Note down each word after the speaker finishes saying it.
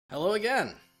Hello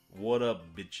again. What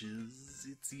up, bitches?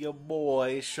 It's your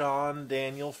boy, Sean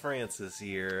Daniel Francis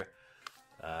here.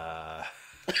 How's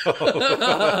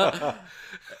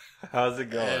it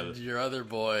going? And your other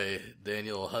boy,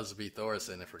 Daniel Husby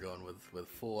Thorson, if we're going with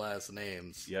full-ass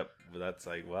names. Yep, that's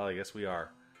like, well, I guess we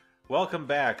are. Welcome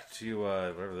back to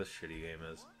whatever this shitty game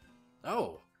is.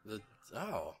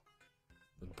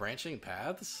 The branching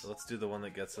paths? So let's do the one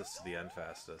that gets us to the end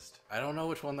fastest. I don't know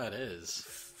which one that is.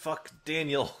 Fuck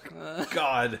Daniel.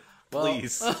 God,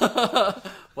 please.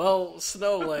 Well,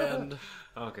 Snowland.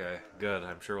 Okay, good.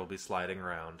 I'm sure we'll be sliding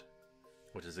around,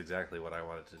 which is exactly what I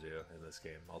wanted to do in this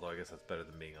game. Although I guess that's better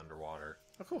than being underwater.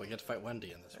 Oh, cool. We get to fight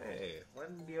Wendy in this one. Hey,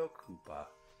 Wendy Koopa.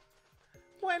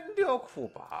 Wendy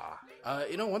Koopa.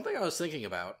 One thing I was thinking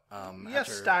about.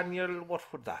 Yes, Daniel, what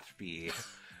would that be?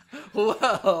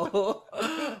 Well,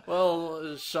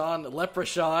 Sean,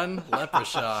 Leprechaun.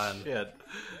 Shit.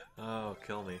 Oh,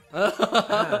 kill me. Okay,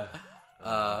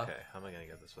 how am I gonna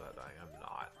get this without dying? I'm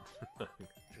not.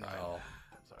 No.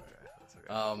 It's okay. That's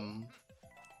okay.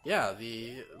 Yeah,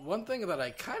 the one thing that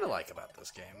I kind of like about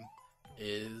this game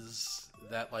is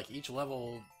that, like, each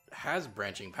level has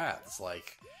branching paths.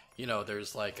 Like,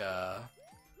 there's, like,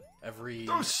 every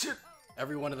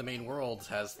one of the main worlds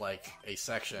has, like, a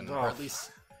section, or at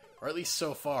least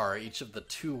so far, each of the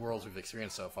 2 worlds we've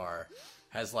experienced so far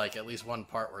has, like, at least one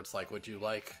part where it's like, would you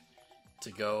like to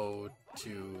go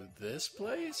to this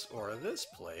place or this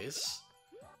place?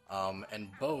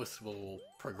 And both will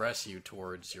progress you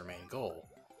towards your main goal.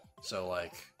 So,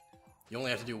 like, you only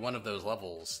have to do one of those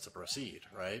levels to proceed,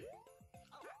 right?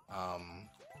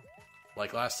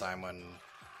 Like last time when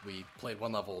we played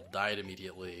one level, died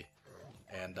immediately,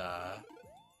 and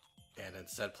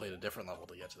instead played a different level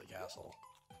to get to the castle.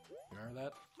 Remember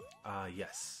that?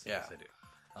 Yes. Yeah. Yes, I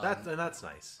do. That's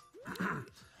nice.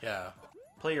 Yeah.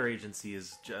 Player agency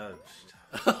is judged.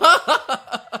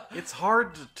 It's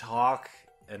hard to talk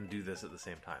and do this at the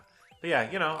same time. But yeah,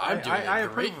 I'm doing a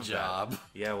approve great of job. That.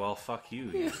 Yeah, well, fuck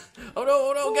you. Oh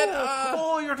no, get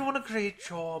Oh, you're doing a great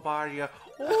job, are you?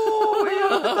 Oh,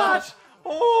 look at that.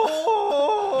 Oh,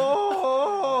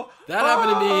 that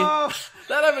happened to me.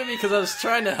 That happened to me because I was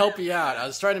trying to help you out. I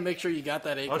was trying to make sure you got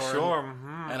that acorn. Oh, sure.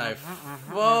 And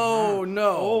oh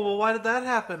no. Oh, well, why did that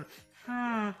happen?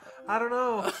 I don't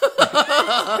know. Look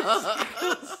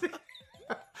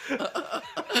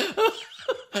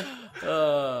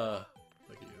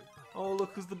at you. Oh,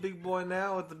 look who's the big boy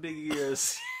now with the big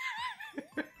ears.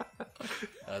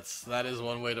 That is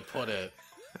one way to put it.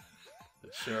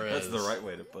 It sure is. That's the right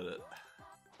way to put it.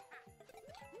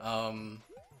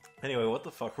 Anyway, what the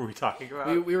fuck were we talking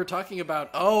about? We were talking about.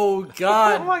 Oh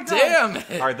god, oh my God. Damn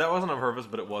it! All right, that wasn't on purpose,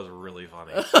 but it was really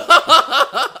funny.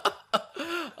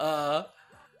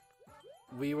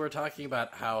 We were talking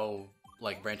about how,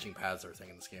 like, branching paths are a thing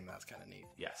in this game. That's kind of neat.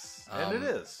 Yes, and it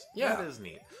is. Yeah, that is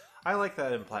neat. I like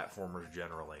that in platformers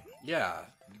generally. Yeah,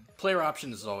 player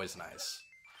options is always nice.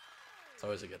 It's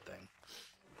always a good thing.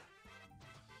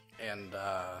 And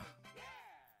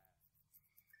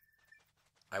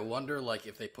I wonder, like,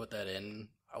 if they put that in.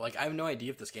 Like, I have no idea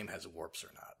if this game has warps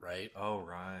or not, right? Oh,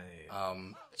 right.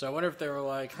 So I wonder if they were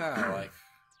like, like,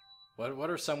 what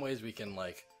are some ways we can,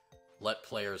 like, let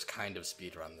players kind of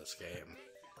speedrun this game?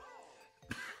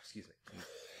 Excuse me.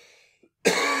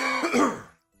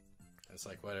 It's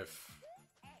like, what if...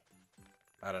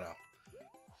 I don't know.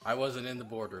 I wasn't in the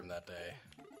boardroom that day.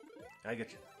 I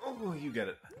get you. Oh, you get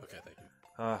it. Okay, thank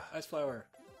you. Ice flower.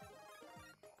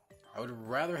 I would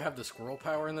rather have the squirrel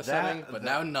power in the setting, but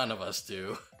now none of us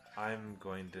do. I'm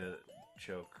going to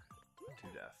choke to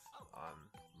death on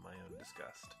my own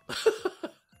disgust.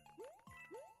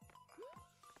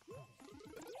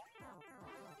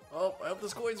 Oh, I hope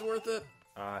this coin's worth it.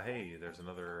 Hey, there's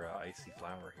another icy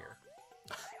flower here.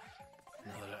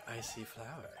 Another icy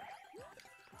flower.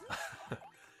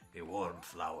 A warm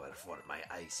flower for my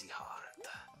icy heart.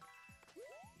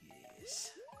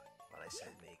 Yes, what I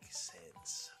said makes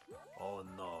sense. Oh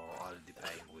no, all the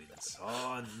penguins.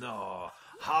 Oh no,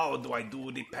 how do I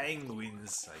do the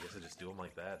penguins? I guess I just do them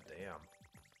like that. Damn.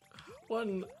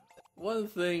 One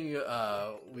thing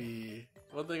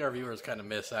our viewers kind of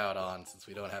miss out on, since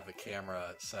we don't have a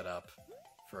camera set up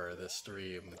for this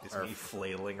stream, is me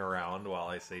flailing around while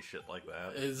I say shit like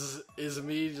that. Is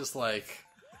me just like,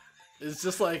 it's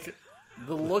just like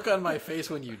the look on my face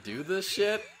when you do this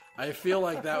shit. I feel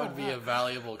like that would be a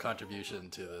valuable contribution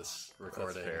to this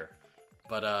recording. That's fair.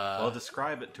 But well,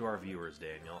 describe it to our viewers,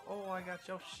 Daniel. Oh, I got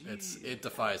your sheet. It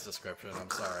defies description. I'm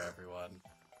sorry, everyone.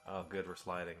 Oh, good, we're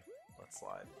sliding. Let's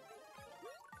slide.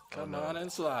 Come on and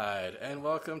slide, and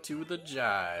welcome to the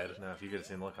Jide. Now, if you could have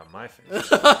seen the look on my face.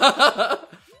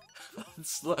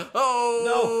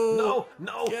 Oh!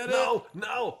 No! Get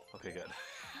No! Okay, good.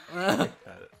 it?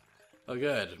 Got it. Oh,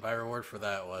 good. My reward for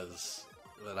that was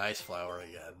an ice flower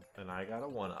again. And I got a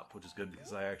 1-up, which is good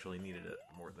because I actually needed it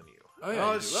more than you. Oh,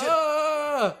 yeah. Shit!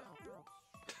 Ah!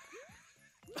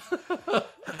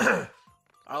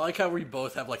 I like how we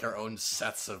both have like our own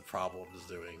sets of problems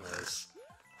doing this.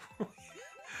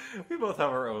 We both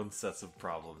have our own sets of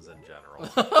problems in general.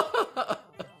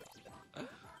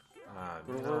 I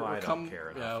don't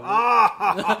care enough.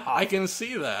 I can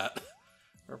see that.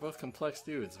 We're both complex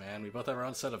dudes, man. We both have our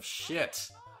own set of shit.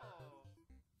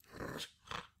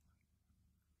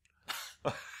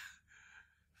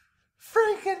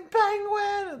 Freaking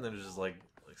penguin! And then just like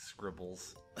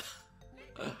scribbles.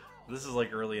 This is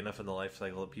like early enough in the life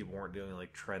cycle that people weren't doing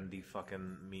like trendy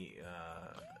fucking Wii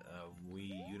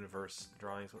Universe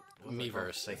drawings.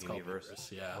 Miiverse. Thank you,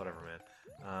 Miiverse. Yeah. Whatever, man.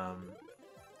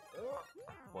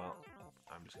 Well,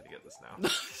 I'm just gonna get this now.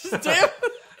 Damn!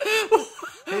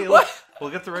 Hey, look, we'll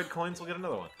get the red coins. We'll get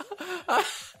another one.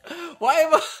 Why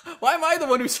am I the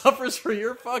one who suffers for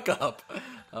your fuck up?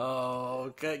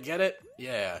 Oh, get it?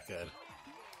 Yeah, good.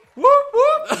 Whoop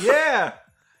whoop! Yeah,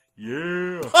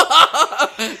 yeah.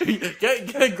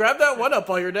 Grab that one up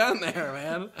while you're down there,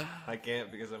 man. I can't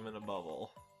because I'm in a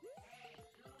bubble.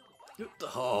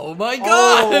 Oh my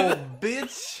god! Oh,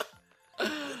 bitch!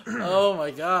 Oh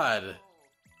my god!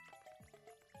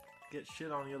 Get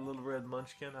shit on you, little red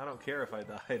munchkin. I don't care if I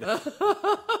died.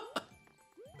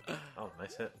 Oh,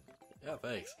 nice hit. Yeah,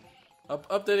 thanks.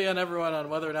 Updating on everyone on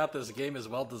whether or not this game is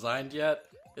well designed yet.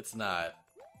 It's not.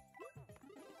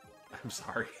 I'm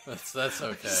sorry. That's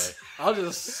okay. I'll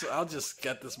just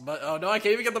get this. Oh no, I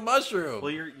can't even get the mushroom.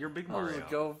 Well, you're Big I'll Mario. just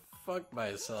go fuck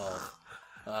myself.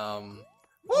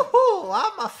 Woohoo!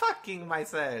 I'm a fucking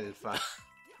myself.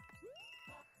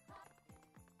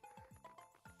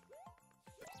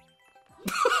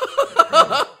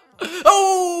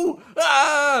 Oh!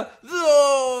 Ah!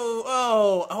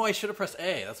 Oh! I should have pressed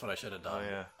A. That's what I should have done. Oh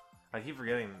yeah, I keep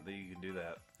forgetting that you can do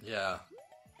that. Yeah.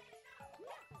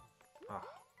 Oh,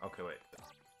 okay, wait.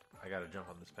 I gotta jump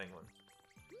on this penguin.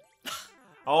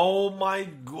 Oh my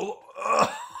god!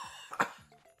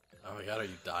 Oh my god, are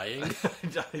you dying?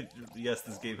 Yes,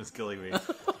 this game is killing me. I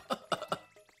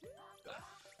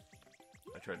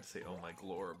tried to say "oh my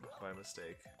glorb" by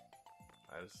mistake.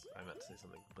 I meant to say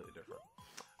something completely different.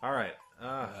 All right.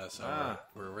 So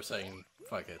we're saying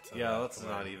fuck it. So yeah, let's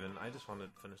not even. I just want to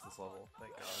finish this level.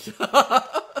 Thank God.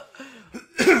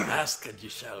 Ask and you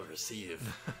shall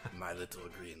receive, my little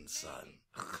green son.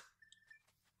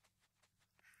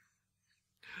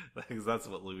 Because that's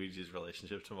what Luigi's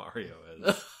relationship to Mario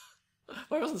is.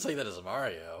 I wasn't saying that as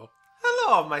Mario.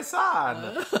 Hello, my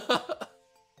son.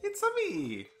 It's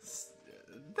me,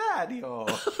 Daddy-o.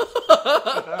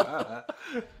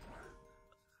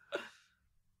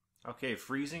 Okay,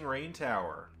 freezing rain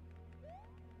tower.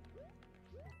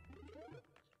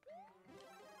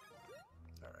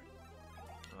 Alright.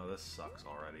 Oh, this sucks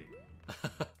already.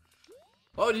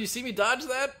 Oh, did you see me dodge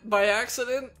that by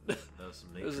accident? That was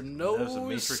some Matrix, There's no that was some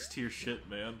Matrix tier shit,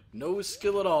 man. No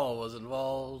skill at all was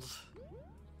involved.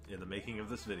 In the making of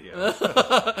this video.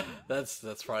 That's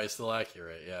probably still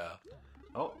accurate, yeah.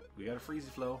 Oh, we got a freezy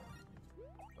flow.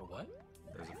 A what?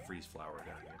 There's a freeze flower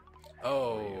down here.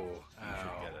 Oh, You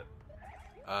should get it.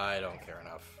 I don't care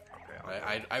enough. Okay,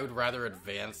 I would rather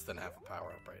advance than have a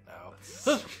power up right now.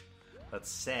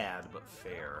 That's sad, but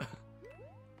fair.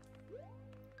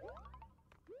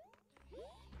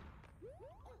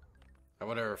 I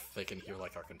wonder if they can hear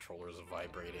like our controllers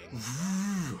vibrating.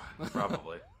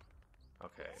 Probably.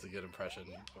 Okay. It's a good impression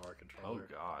of our Oh controller.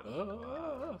 god.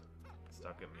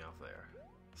 Stop getting me off there.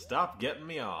 Stop getting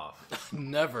me off.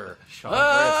 Never. Sean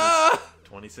Francis,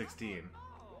 2016.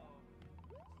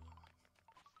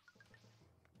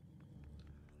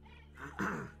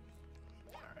 Alright.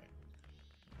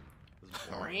 This is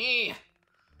boring.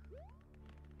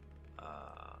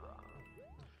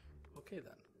 Okay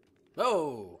then.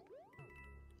 Oh!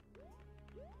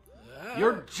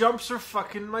 Your jumps are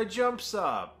fucking my jumps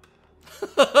up.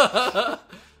 the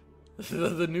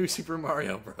new Super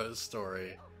Mario Bros.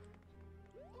 Story.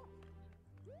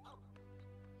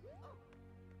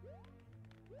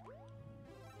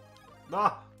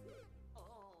 Ah!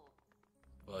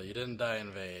 Well, you didn't die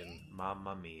in vain,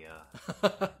 Mamma mia.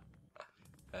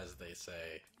 as they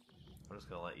say. I'm just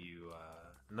gonna let you,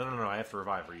 No, I have to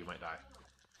revive or you might die.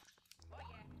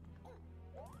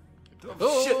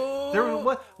 Oh, shit! There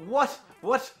was... What?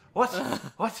 What?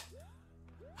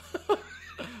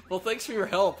 Well, thanks for your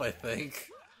help, I think.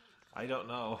 I don't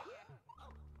know.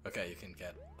 Okay, you can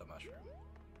get the mushroom.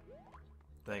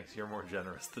 Thanks, you're more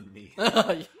generous than me.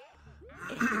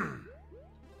 Oh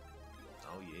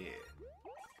yeah.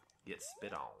 Get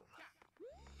spit on.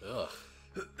 Ugh.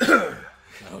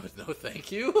 No,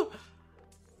 thank you.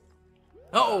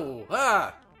 Oh,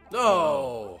 no.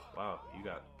 Oh. Wow, you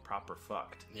got proper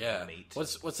fucked. Yeah. Mate.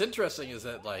 What's interesting is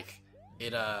that like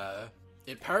it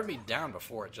powered me down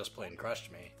before it just plain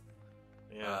crushed me.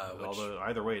 Yeah. Although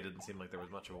either way, it didn't seem like there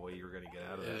was much of a way you were going to get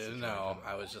out of this. No,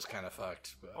 I was just kind of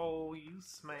fucked. But... Oh, you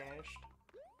smashed.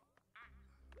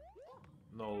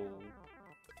 No.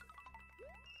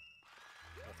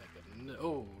 I think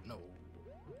oh no.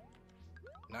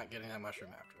 Not getting that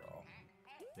mushroom after all.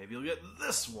 Maybe you'll get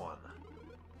this one.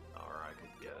 Or I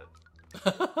could get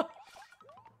it.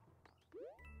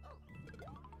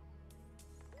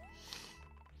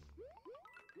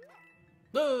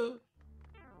 No.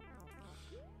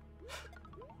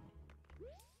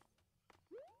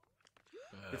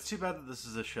 It's too bad that this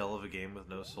is a shell of a game with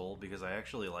no soul, because I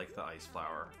actually like the ice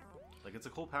flower. Like, it's a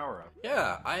cool power-up.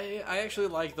 Yeah, I actually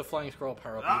like the flying scroll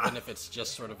power-up, even if it's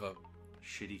just sort of a...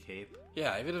 Shitty cape.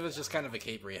 Yeah, even if it's just kind of a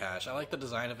cape rehash. I like the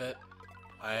design of it.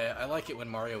 I like it when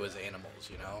Mario is animals,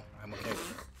 you know? I'm okay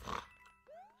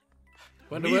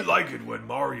with it. Like it when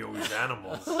Mario is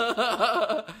animals.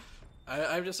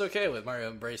 I'm just okay with Mario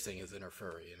embracing his inner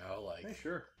furry, you know? Like, hey,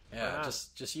 sure. Yeah,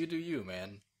 just you do you,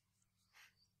 man.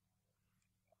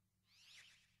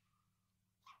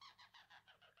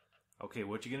 Okay,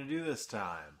 what you gonna do this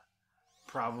time?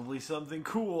 Probably something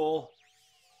cool.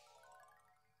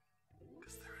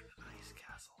 Because they're in an ice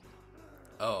castle.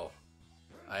 Oh.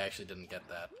 I actually didn't get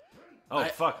that. Oh,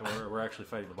 fuck, we're actually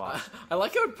fighting the boss. I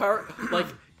like how it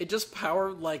it just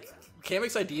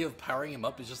Kamek's idea of powering him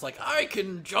up is just like, I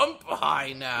can jump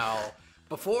high now.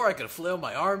 Before I could flail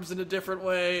my arms in a different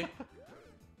way.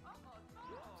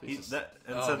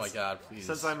 My god, please.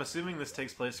 Since I'm assuming this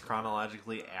takes place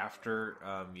chronologically after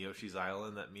Yoshi's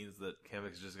Island, that means that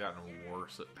Kamek's just gotten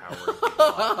worse at powering people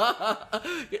up.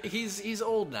 He's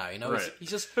old now, you know. Right. He's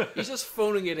just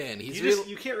phoning it in.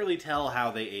 You can't really tell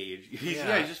how they age. He's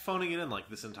just phoning it in like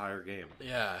this entire game.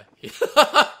 Yeah.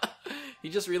 He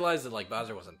just realized that like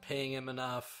Bowser wasn't paying him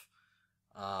enough.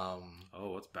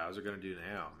 What's Bowser gonna do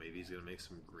now? Maybe he's gonna make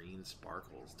some green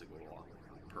sparkles to go along with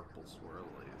purple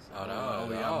swirlies. Oh no,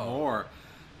 we got more.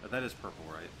 But that is purple,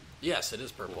 right? Yes, it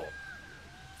is purple. Cool.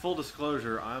 Full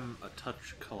disclosure, I'm a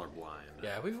touch colorblind.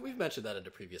 Yeah, we've mentioned that in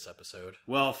a previous episode.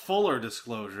 Well, fuller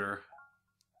disclosure.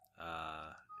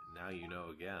 Now you know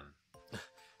again.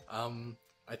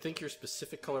 I think your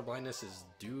specific colorblindness is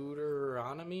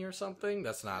Deuteronomy or something?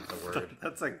 That's not the word.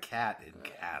 That's a cat in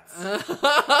Cats.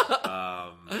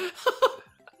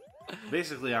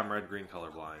 Basically, I'm red-green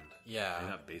colorblind. Yeah. I mean,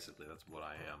 not basically, that's what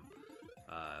I am.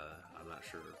 I'm not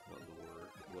sure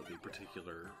what the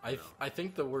particular... I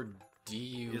think the word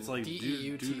D-U... It's like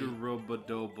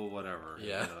deuterobadoba whatever.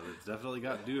 Yeah. It's definitely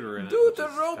got deuter in it.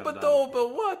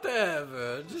 Deuterobadoba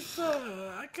whatever. Just,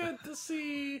 I can't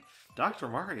see... Dr.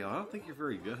 Mario, I don't think you're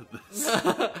very good at this.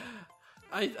 Fuck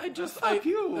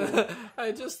you!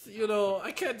 I just,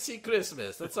 I can't see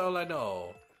Christmas. That's all I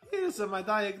know. Here's my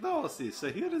diagnosis.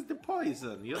 Here is the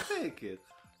poison. You take it.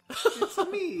 It's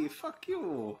me. Fuck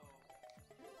you.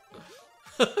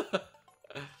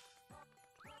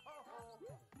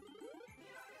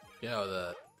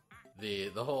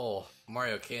 The whole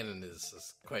Mario canon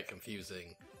is quite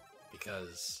confusing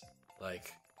because,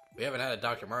 like, we haven't had a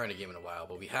Dr. Mario in a game in a while,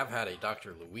 but we have had a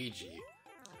Dr. Luigi.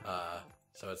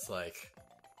 So it's like,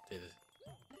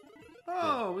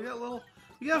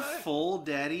 we got full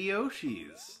Daddy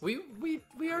Yoshis. We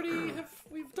already have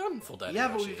done full Daddy. Yeah,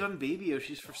 Yoshi. but we've done Baby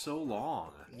Yoshis for so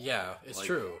long. Yeah, it's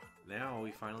true. Now we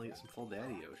finally get some full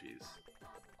Daddy Yoshis.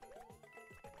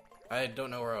 I don't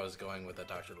know where I was going with the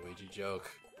Dr. Luigi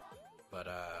joke, but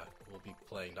we'll be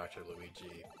playing Dr.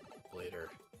 Luigi later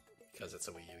because it's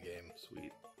a Wii U game.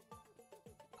 Sweet.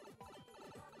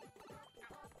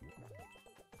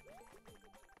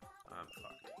 I'm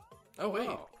fucked. Oh wait.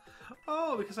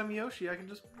 Oh, because I'm Yoshi, I can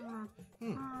just...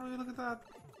 look at that.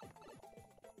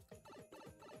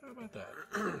 How about that?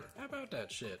 How about that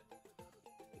shit?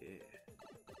 Yeah.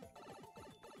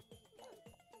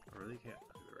 I really can't.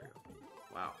 There we go.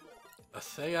 Wow.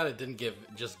 Thank God it didn't give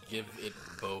it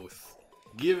both.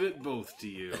 Give it both to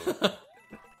you.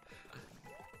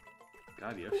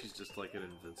 God, Yoshi's just like an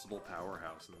invincible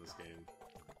powerhouse in this game.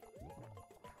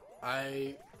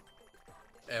 I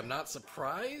am not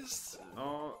surprised.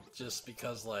 No. Just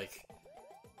because, like,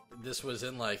 this was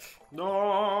in, like...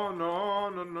 No.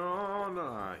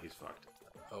 He's fucked.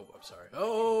 Oh, I'm sorry.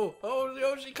 Oh,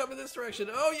 Yoshi, come in this direction.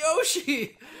 Oh,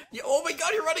 Yoshi! Oh my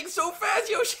god, you're running so fast,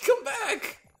 Yoshi, come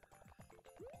back!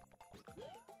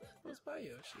 was my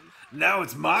Yoshi. Now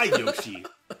it's my Yoshi.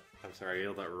 I'm sorry, I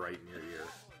yelled that right in your ear.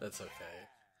 That's okay.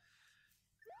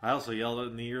 I also yelled it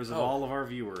in the ears of all of our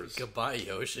viewers. Goodbye,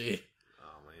 Yoshi.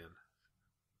 Oh, man.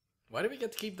 Why do we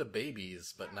get to keep the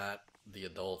babies, but not the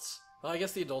adults? Well, I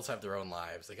guess the adults have their own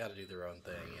lives. They gotta do their own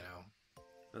thing, you know?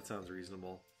 That sounds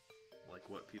reasonable. Like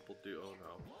what people do. Oh,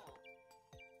 no.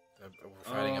 We're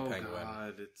fighting a penguin. Oh,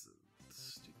 God, it's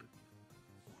stupid.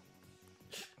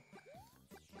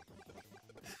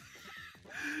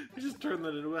 We just turned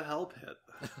that into a hell pit.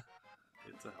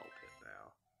 It's a hell pit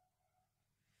now.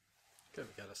 Good,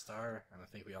 we got a star, and I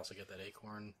think we also get that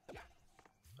acorn.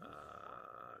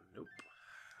 Nope.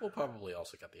 We'll probably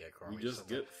also get the acorn. We just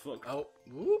get fucked. Oh,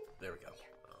 whoop, there we go.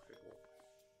 Okay, cool.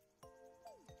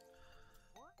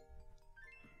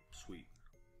 Sweet.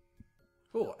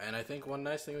 Cool, and I think one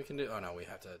nice thing we can do... Oh, no, we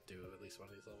have to do at least one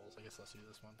of these levels. I guess let's do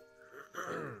this one.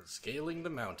 Scaling the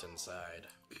mountainside.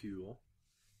 Cool.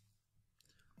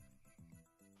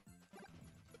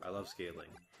 I love scaling.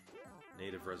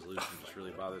 Native resolution just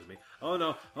really bothers me. Oh,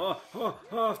 no! Oh, oh,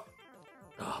 oh!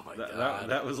 Oh, my God.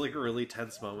 That was like a really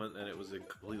tense moment, and it was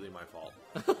completely my fault.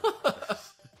 Okay.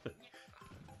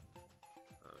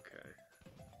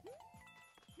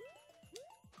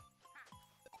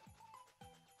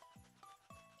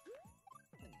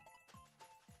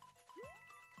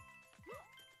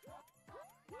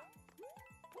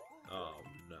 Oh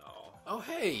no. Oh,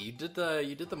 hey, you did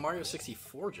the Mario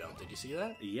 64 jump. Did you see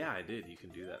that? Yeah, I did. You can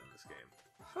do that in this game.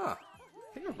 Huh.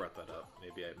 I think I brought that up.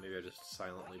 Maybe I just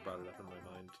silently brought it up in my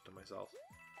mind to myself.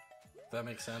 That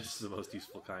makes sense. This is the most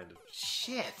useful kind of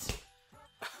shit.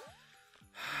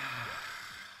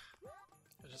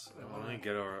 I want to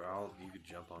get over. You could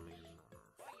jump on me.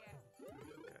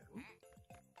 Okay.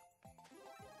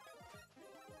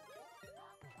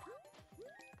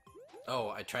 Oh,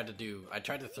 I tried to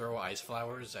throw ice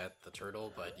flowers at the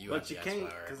turtle, but you have the ice can't,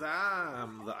 flower. because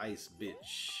I'm the ice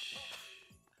bitch.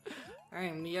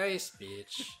 I'm the ice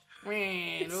bitch.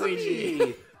 It's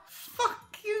me.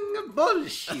 Fucking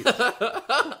bullshit.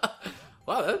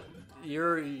 Wow,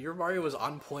 your Mario was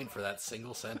on point for that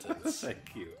single sentence.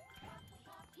 Thank you.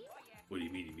 What do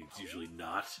you mean? You mean it's usually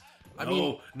not? I no,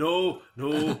 mean, no.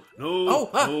 Oh,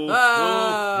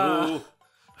 No.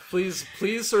 Please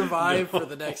survive for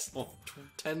the next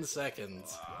 10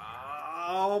 seconds.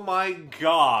 Oh my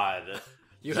God!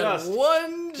 You had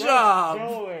one job.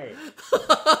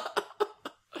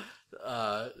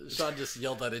 Sean just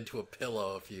yelled that into a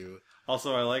pillow. If you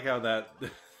also, I like how that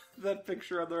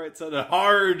picture on the right said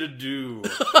 "hard to do."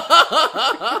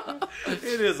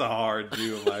 It is a hard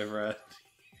do, my friend.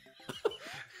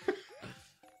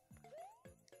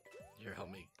 Here, help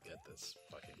me get this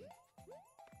fucking.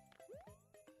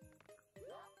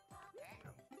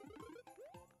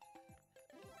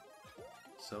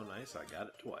 So nice, I got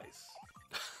it twice.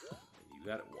 And you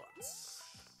got it once.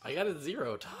 I got it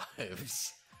 0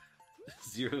 times.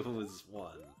 0 was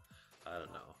 1. I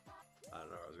don't know where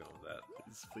I was going with that.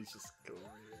 Please just go over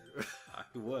here. I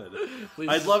would. Please.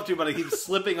 I'd love to, but I keep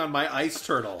slipping on my ice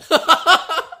turtle.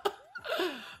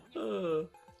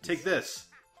 Take this,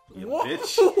 you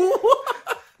bitch.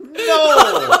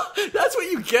 No! That's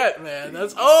what you get, man.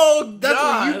 That's God. That's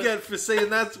what you get for saying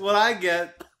that's what I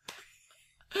get.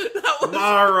 That was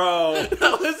Maro.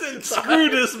 That was insane. Screw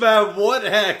this map. What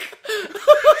heck?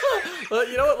 Well,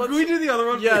 you know what? Can we do the other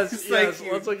one? Yes, please? yes. Thank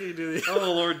you. Let's look at you do the.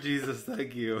 Oh Lord Jesus,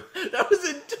 thank you. That was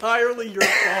entirely your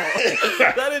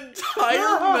fault. That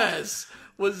entire mess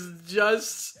was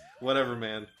just. Whatever,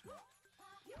 man.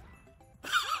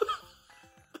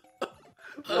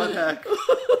 What heck?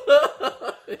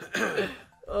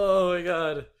 Oh my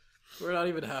God, we're not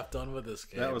even half done with this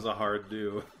game. That was a hard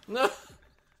do. No.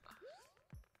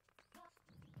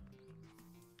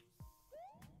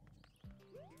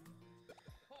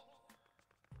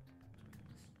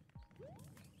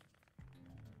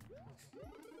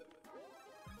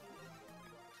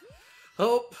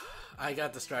 Oh, I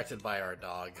got distracted by our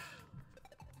dog.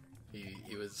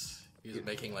 He was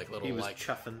making like little He was like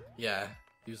chuffing. Yeah,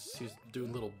 he was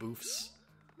doing little boofs.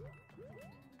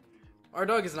 Our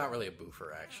dog is not really a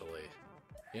boofer, actually.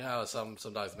 You know how some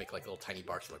dogs make like little tiny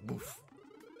barks like boof.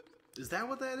 Is that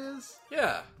what that is?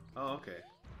 Yeah. Oh, okay.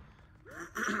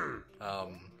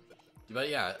 But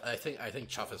yeah, I think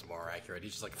Chuff is more accurate.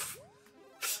 He's just like.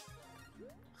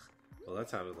 Well,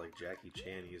 that sounded like Jackie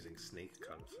Chan using snake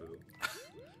kung fu.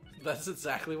 That's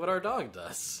exactly what our dog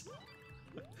does.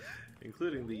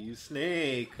 Including the you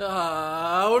snake.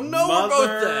 Oh no, we're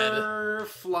both dead. Mother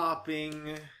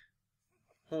flopping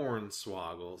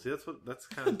hornswoggle. See, that's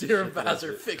kind of Dear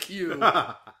Bowser, fick you.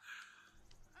 Oh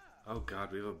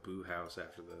God, we have a boo house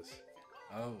after this.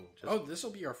 Oh, this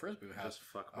will be our first boot house. Just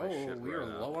fuck my shit we are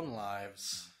right low up. on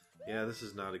lives. Yeah, this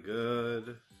is not a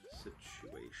good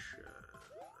situation.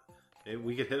 Maybe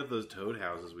we could hit up those toad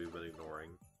houses we've been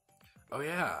ignoring. Oh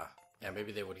yeah, yeah.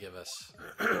 Maybe they would give us.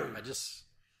 I just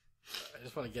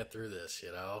want to get through this,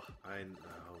 you know. I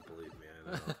know, believe me,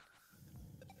 I know.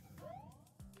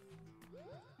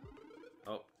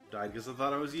 Oh, died because I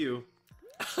thought I was you.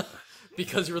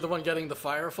 Because you were the one getting the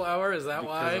fire flower. Is that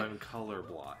why? Because I'm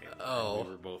colorblind. Oh, we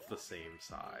were both the same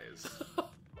size.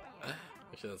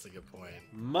 Actually, that's a good point.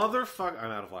 Motherfucker!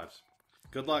 I'm out of lives.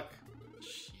 Good luck.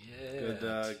 Shit.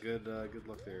 Good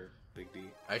luck there, Big D.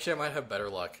 Actually, I might have better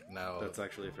luck now. That's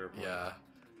actually a fair point. Yeah.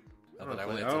 I don't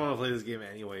want to play this game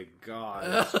anyway. God.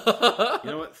 You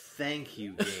know what? Thank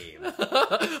you, game.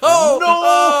 Oh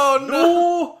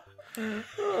no!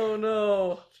 Oh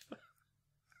no!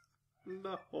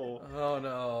 No. Oh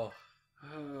no!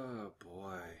 Oh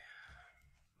boy.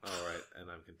 All right,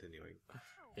 and I'm continuing.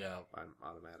 Yeah. I'm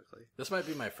automatically. This might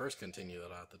be my first continue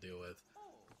that I have to deal with.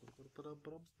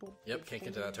 Yep, can't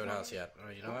get to that toad house yet.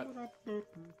 Oh, you know what?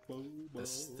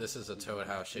 This is a toad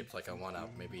house shaped like a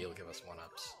 1-up. Maybe he'll give us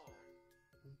 1-ups.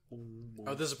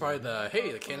 Oh, this is probably the...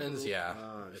 Hey, the cannons? Yeah.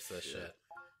 Oh, it's this shit.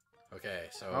 Okay,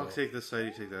 so... I'll take this side,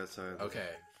 you take that side.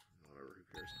 Okay. Whatever,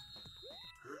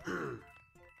 who cares?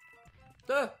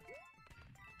 Ah!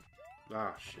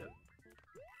 Ah, shit.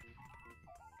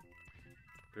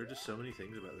 There are just so many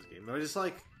things about this game that I just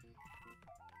like.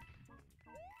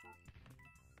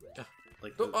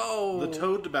 Like the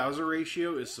Toad to Bowser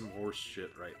ratio is some horse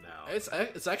shit right now.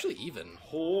 It's actually even.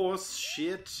 Horse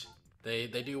shit. They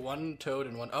do one toad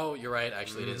and one... Oh, you're right.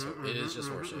 Actually, it is just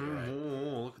horse shit. You're right.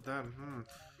 Oh, look at that.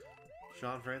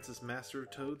 Sean Francis, master of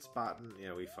toad spotting.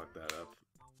 Yeah, we fucked that up.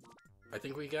 I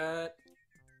think we got...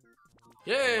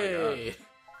 Yay!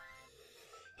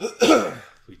 Oh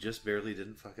we just barely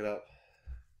didn't fuck it up.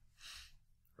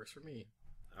 Works for me.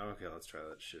 Okay, let's try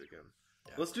that shit again.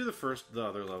 Yeah. Let's do the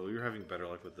other level. We were having better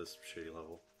luck with this shitty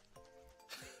level.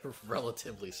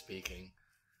 Relatively speaking.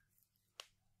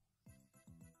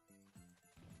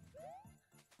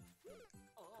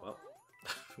 Well,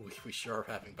 we sure are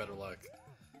having better luck.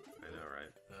 I know,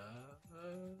 right?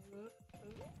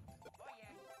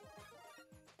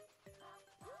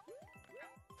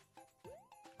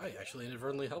 I actually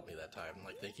inadvertently helped me that time.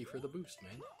 Like, thank you for the boost,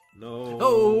 man. No.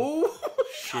 Oh!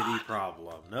 Shitty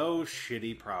problem. No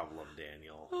shitty problem,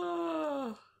 Daniel.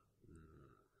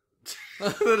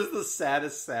 That is the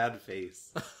saddest sad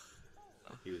face.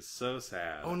 He was so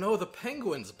sad. Oh no, the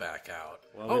penguin's back out.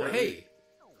 Well, oh, hey!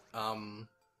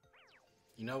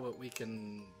 You know what we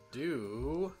can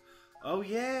do? Oh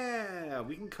yeah!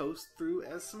 We can coast through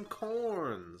as some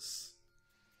corns.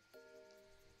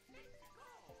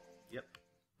 Yep.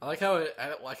 I like how it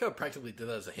practically did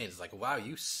that as a hint. It's like, wow,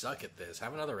 you suck at this.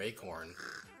 Have another acorn.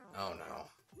 Oh no.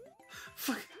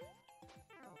 Fuck.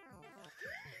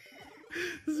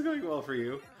 This is going well for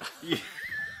you. Yeah.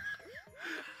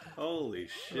 Holy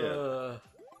shit. Oh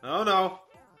no.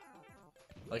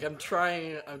 Like I'm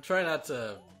trying not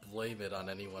to blame it on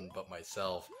anyone but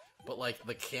myself. But like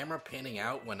the camera panning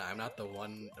out when I'm not the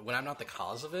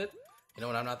cause of it, you know,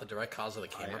 when I'm not the direct cause of the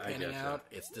camera panning out,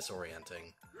 it's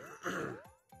disorienting.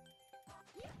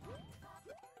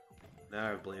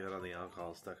 Now I blame it on the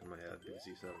alcohol stuck in my head because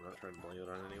you said I'm not trying to blame it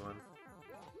on anyone.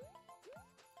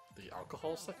 The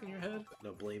alcohol stuck in your head?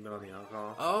 No, blame it on the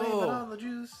alcohol. Oh! Blame it on the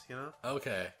juice, you know?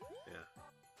 Okay. Yeah.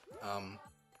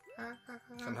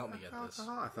 Come help me get this.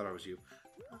 I thought I was you.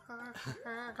 Blame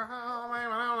it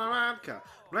on the vodka.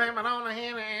 Blame it on the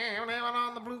Henny. Blame it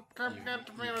on the blue cup. You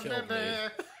killed me.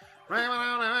 Blame it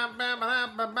on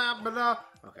the...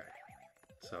 Okay.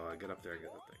 So I get up there and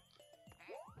get that thing.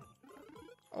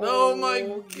 Oh my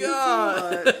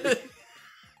god!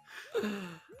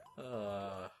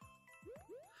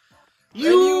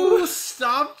 You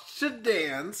stopped to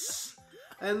dance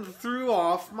and threw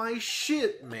off my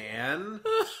shit, man.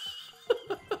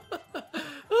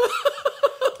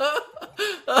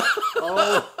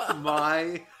 Oh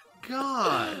my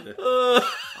god.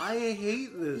 I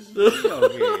hate this video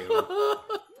game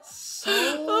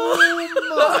so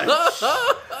much.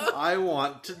 I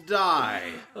want to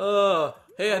die.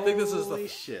 Hey, I think this is the... Holy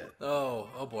shit.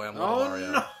 Oh boy, I'm little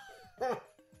Mario. No.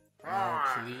 Oh,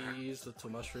 please,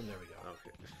 little mushroom. There we go.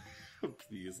 Okay.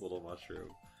 Please, little mushroom.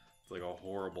 It's like a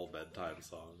horrible bedtime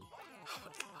song.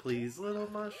 Please, little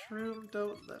mushroom,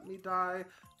 don't let me die.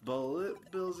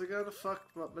 Bullet bills are gonna fuck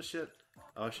up my shit.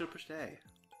 Oh, I should have pushed A.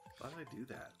 Why did I do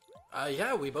that?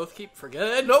 Yeah, we both keep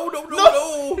forgetting. No! God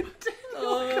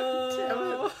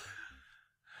damn it.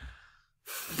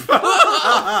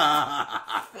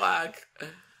 Fuck.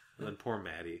 And then poor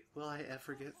Maddie. Will I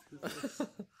ever get through this?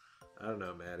 I don't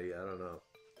know, Maddie. I don't know.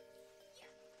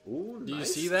 Ooh, Do you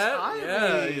nice see that? timing.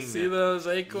 Yeah, you see those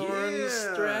acorn Yeah,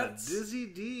 strats? Dizzy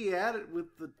D at it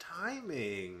with the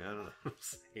timing. I don't know what I'm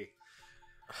saying.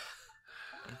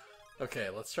 Okay,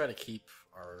 let's try to keep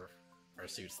our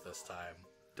suits this time.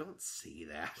 Don't say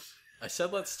that. I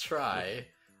said let's try.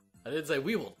 I didn't say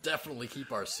we will definitely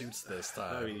keep our suits this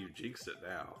time. I mean, you jinxed it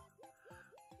now.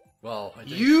 Well, I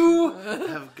think... You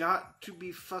have got to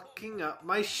be fucking up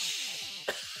my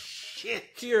shit.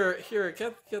 Here,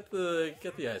 get the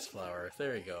ice flower.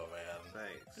 There you go, man.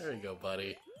 Thanks. There you go,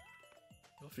 buddy.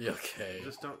 You'll be okay.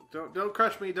 Just don't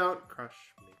crush me. Don't crush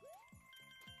me.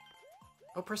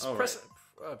 Oh, press Oh, press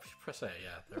press A.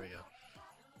 Yeah, there we go.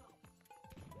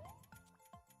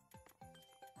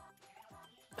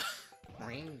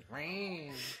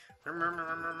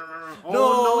 Oh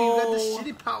no, you got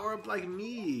the shitty power up like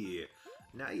me.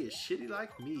 Now you're shitty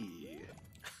like me.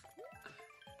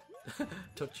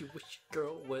 Don't you wish your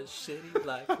girl was shitty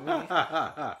like me?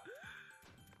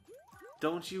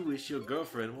 Don't you wish your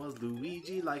girlfriend was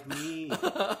Luigi like me?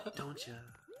 Don't ya?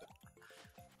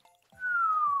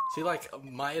 See, like,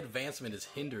 my advancement is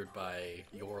hindered by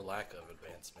your lack of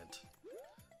advancement.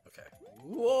 Okay.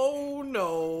 Whoa,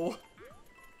 no!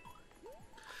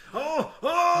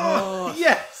 Oh,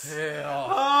 yes! Yeah.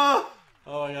 Oh,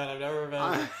 Oh my god, I've never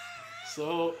been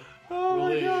so oh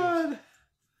relieved. my god!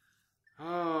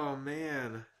 Oh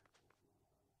man!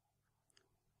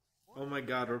 Oh my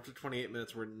god! We're up to 28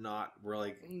 minutes. We're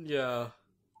like. Yeah.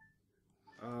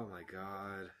 Oh my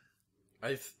god!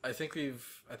 I think we've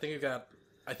got.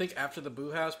 I think after the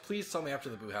Boo House. Please tell me after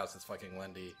the Boo House it's fucking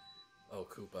Wendy. Oh,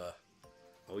 Koopa.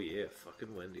 Oh yeah,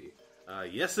 fucking Wendy.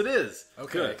 Yes, it is.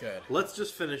 Okay, good. Let's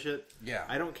just finish it. Yeah.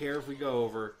 I don't care if we go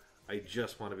over. I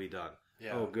just want to be done.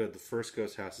 Yeah. Oh, good. The first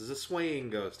ghost house is a swaying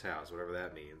ghost house, whatever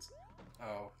that means.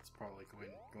 Oh, it's probably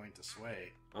going to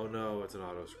sway. Oh no, it's an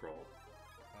auto scroll.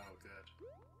 Oh, good.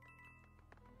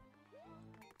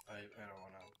 I don't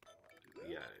want to do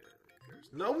that. Yeah. Who cares?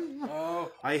 No.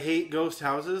 Oh. I hate ghost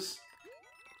houses.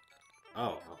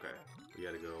 Oh, okay. We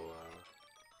gotta go.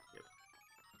 Yep.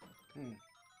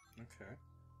 Okay.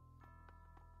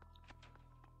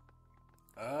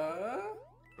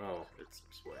 Oh, it's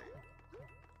sway.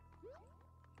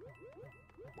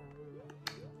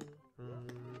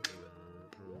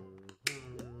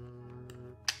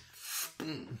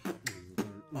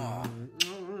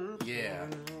 Yeah.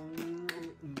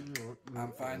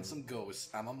 I'm finding some ghosts.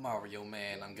 I'm a Mario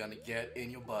man. I'm gonna get in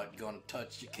your butt. Gonna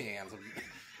touch your cans.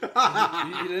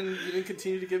 you didn't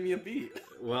continue to give me a beat.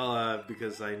 Well,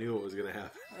 because I knew it was gonna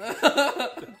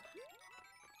happen.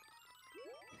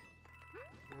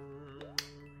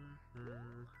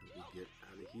 We get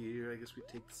out of here. I guess we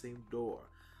take the same door.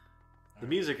 The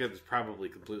music is probably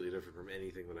completely different from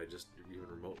anything that I just even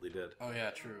remotely did. Oh yeah,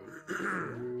 true.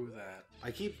 True that. I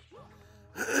keep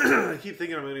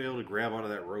thinking I'm gonna be able to grab onto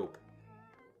that rope.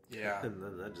 Yeah. And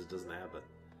then that just doesn't happen.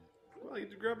 Well, I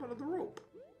get to grab onto the rope.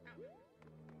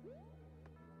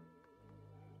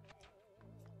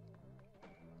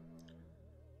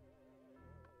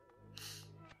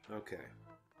 Okay.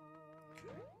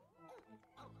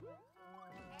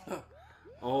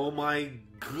 Oh my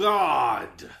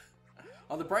god!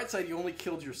 On the bright side, you only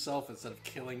killed yourself instead of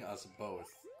killing us both.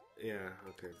 Yeah,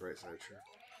 okay, bright side, sure.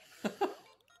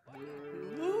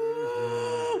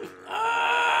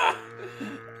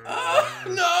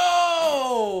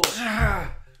 No!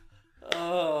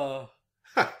 Oh.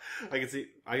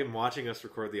 I am watching us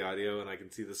record the audio and I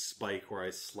can see the spike where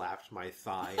I slapped my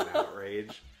thigh in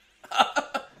outrage.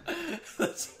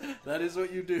 That is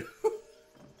what you do.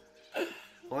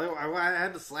 Well, I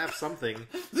had to slap something.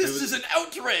 This is an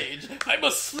outrage! I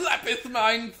must slappeth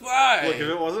mine thigh! Look, if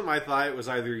it wasn't my thigh, it was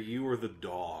either you or the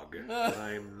dog. And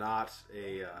I'm not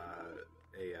You're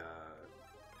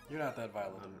not that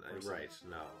violent. right,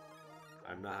 no.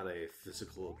 I'm not a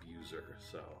physical abuser,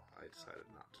 so I decided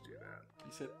not to do that.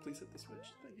 You said, please hit the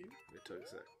switch. Thank you. It took a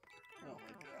sec. Oh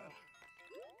my god.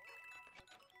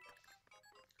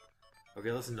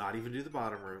 Okay, let's not even do the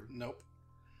bottom room. Nope.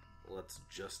 Let's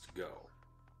just go.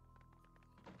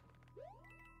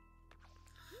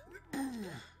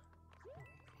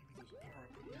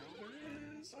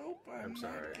 Oh, I'm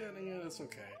sorry. not getting it. It's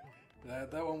okay.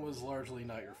 That one was largely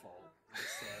not your fault.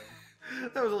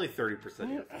 That was only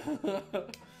 30% your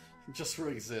fault. Just for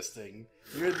existing.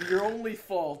 Your only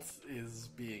fault is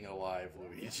being alive,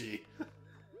 Luigi.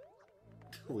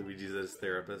 Luigi's his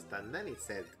therapist, and then he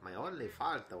said, "My only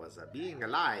fault was being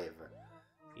alive.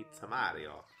 It's a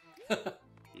Mario."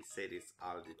 He said this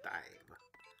all the time.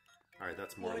 All right,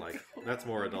 that's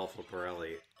more Adolfo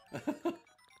Pirelli.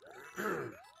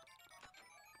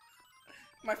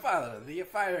 My father, the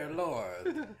Fire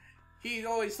Lord, he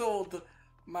always told that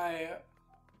my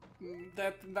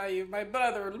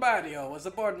brother Mario was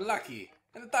born lucky,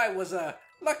 and that I was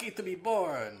lucky to be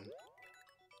born.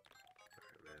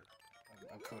 Okay, man.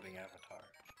 I'm coding Avatar.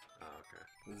 Oh, okay.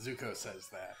 Zuko says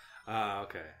that.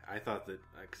 Okay. I thought that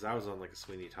because I was on like a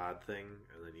Sweeney Todd thing,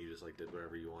 and then you just like did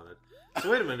whatever you wanted. So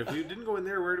wait a minute. If we didn't go in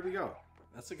there, where did we go?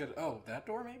 That's a good. Oh, that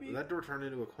door maybe. That door turned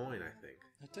into a coin, I think.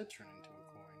 It did turn into a coin.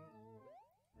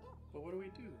 But what do we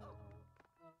do?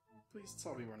 Please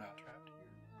tell me we're not trapped here.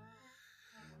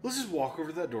 Let's just walk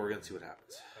over to that door again and see what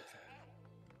happens.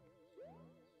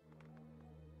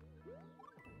 Okay.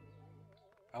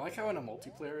 I like how in a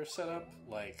multiplayer setup,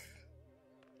 like,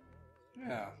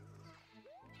 yeah.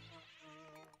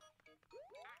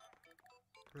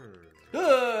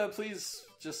 Please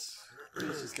just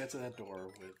get to that door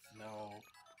with no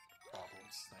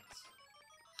problems. Thanks.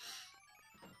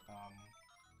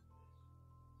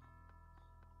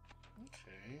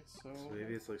 Okay, so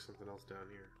maybe it's like something else down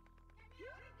here.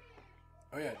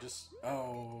 Oh yeah, just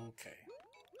okay.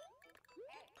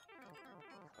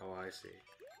 Oh, I see.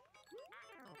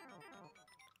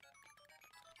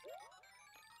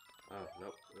 Oh,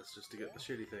 nope. That's just to get the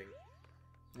shitty thing.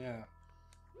 Yeah.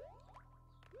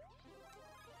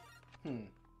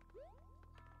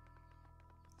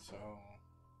 So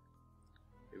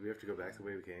maybe we have to go back the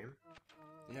way we came?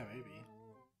 Yeah, maybe.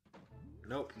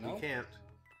 Nope, nope. we can't.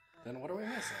 Then what are we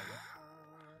missing?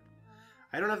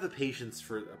 I don't have the patience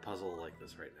for a puzzle like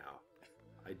this right now.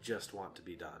 I just want to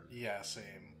be done. Yeah,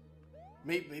 same.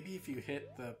 Maybe if you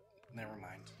hit the... Never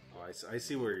mind. Oh, I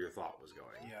see where your thought was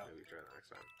going. Yeah. Maybe try that next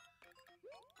time.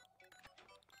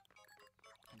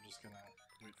 I'm just gonna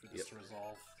wait for this to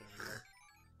resolve. There we go.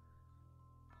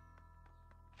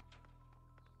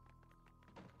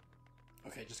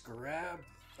 Okay, just grab...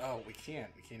 Oh, we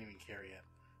can't. We can't even carry it.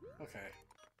 Okay.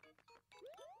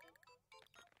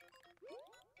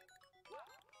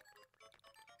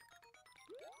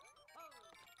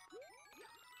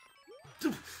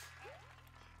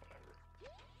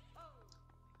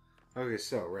 Okay,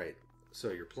 so, right.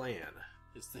 So your plan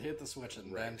is to hit the switch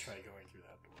and right. then try going through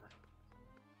that door.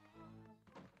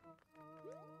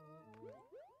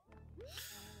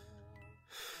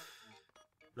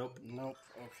 Nope. Nope.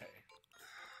 Okay.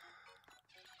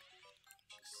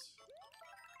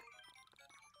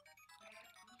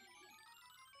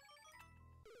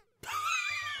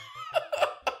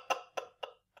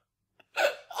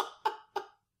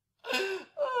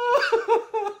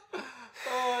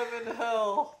 Oh, I'm in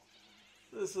hell.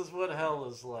 This is what hell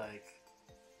is like.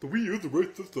 The Wii U is the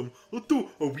right system. Let's do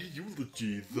a Wii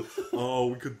U-Logies.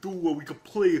 We could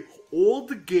play all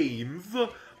the games.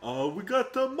 We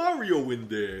got Mario in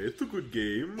there. It's a good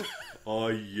game.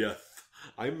 Yes.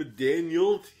 I'm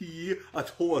Daniel T.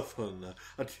 Thorson.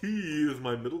 T is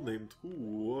my middle name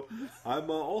too. I'm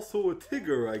also a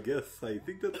Tigger, I guess. I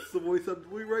think that's the voice I'm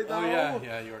doing right now. Oh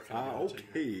yeah, you are kind of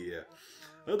okay.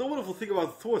 The wonderful thing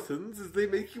about Thorsons is they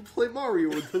make you play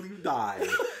Mario until you die.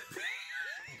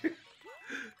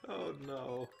 Oh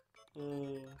no.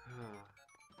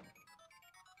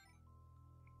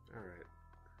 Alright.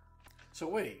 So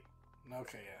wait.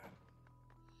 Okay, yeah.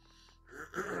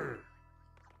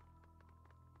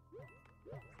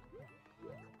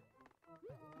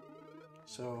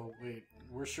 So, wait,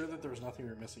 we're sure that there was nothing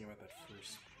we were missing about that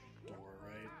first door,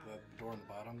 right? The door on the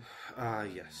bottom?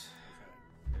 Yes.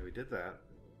 Okay. Yeah, we did that.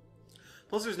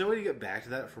 Plus, there's no way to get back to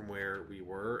that from where we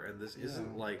were, and this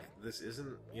isn't,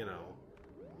 you know,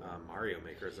 Mario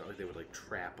Maker. It's not like they would, like,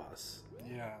 trap us.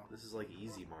 Yeah. This is, like,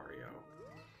 easy Mario.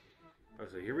 Oh,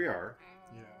 so here we are.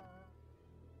 Yeah.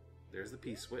 There's the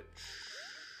P-switch.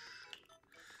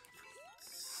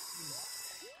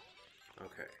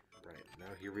 Okay, right.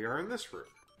 Now here we are in this room.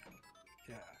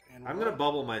 Yeah, and I'm gonna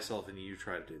bubble myself and you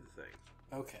try to do the thing.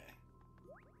 Okay.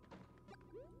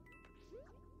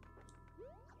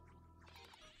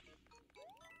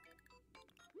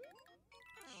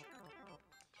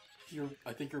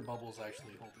 I think your bubble's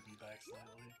actually holding me back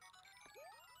slightly.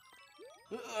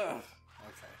 Ugh.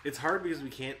 Okay. It's hard because we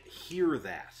can't hear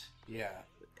that. Yeah.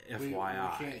 FYI. We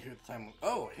can't hear the time.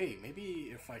 Oh, hey,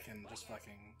 maybe if I can just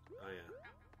fucking... Oh, yeah.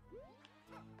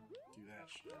 Do that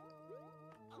shit.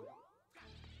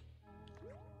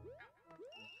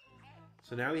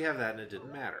 So now we have that and it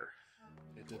didn't matter.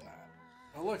 It did not.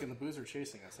 Oh, look, and the boos are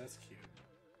chasing us. That's cute.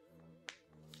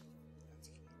 That's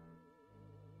cute.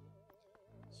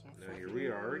 So now here we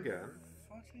are again.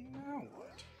 Fucking now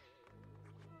what?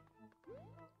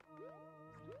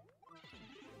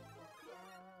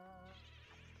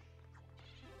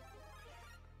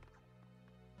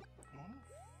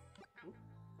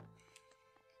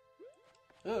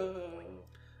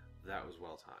 That was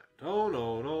well timed. Oh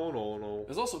no, no, no, no. It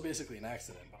was also basically an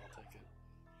accident, but I'll take it.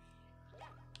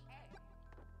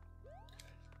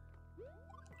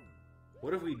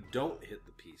 What if we don't hit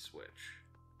the P switch?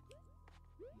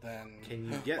 Then can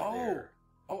you get there?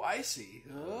 Oh, I see.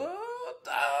 This was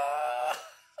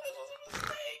a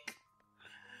mistake.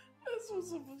 This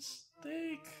was a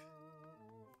mistake.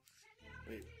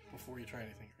 Wait, before you try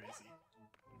anything crazy.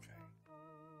 Okay.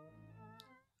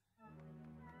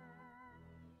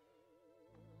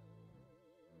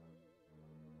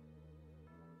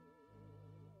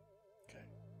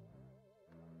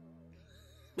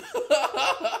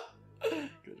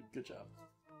 Good job.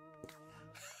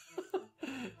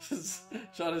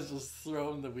 Sean has just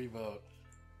thrown the Wiimote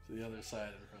to the other side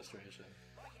in frustration.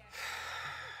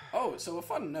 Oh, so a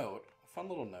fun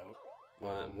little note.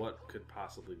 What could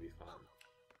possibly be fun?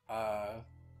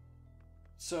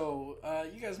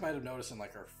 You guys might have noticed in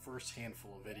like our first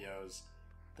handful of videos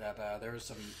that there was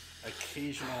some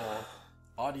occasional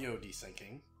audio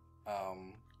desyncing.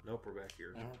 Nope, we're back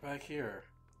here. And we're back here.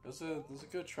 That was a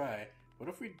good try. What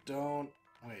if we don't...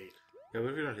 Wait. Yeah, what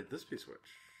if we don't hit this P switch?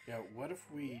 Yeah, what if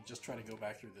we just try to go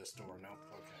back through this door? Nope,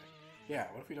 okay.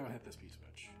 Yeah, what if we don't hit this P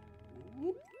switch?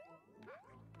 Whoop.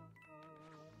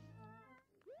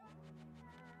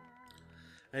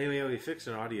 Anyway, we fixed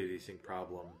an audio desync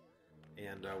problem,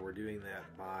 and we're doing that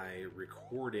by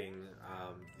recording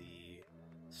the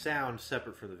sound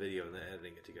separate from the video and then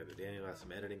editing it together. Daniel has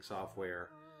some editing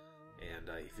software, and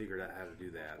he figured out how to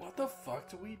do that. What the fuck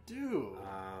do we do?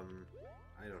 I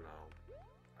don't know.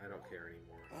 I don't care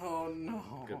anymore. Oh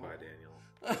no. Goodbye, Daniel.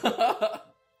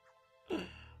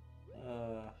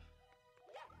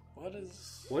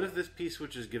 What if this P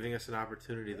switch is giving us an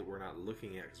opportunity that we're not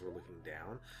looking at because we're looking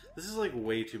down? This is like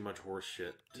way too much horse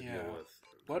shit to deal with.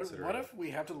 What if we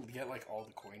have to get like all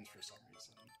the coins for some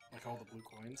reason? Like all the blue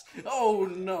coins? Oh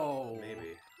no!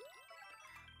 Maybe.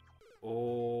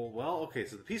 Oh, well, okay,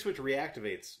 so the P switch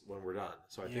reactivates when we're done,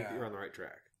 so I think that you're on the right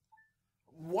track.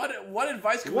 What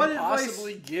advice could we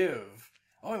possibly give?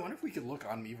 Oh, I wonder if we could look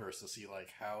on Miiverse to see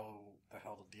like how the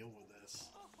hell to deal with this.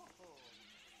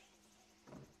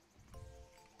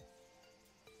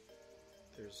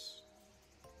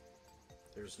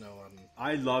 There's no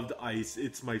I loved ice.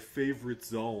 It's my favorite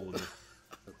zone.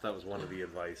 That was one of the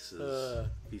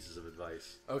pieces of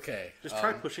advice. Okay. Just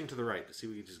try pushing to the right to see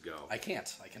where you just go. I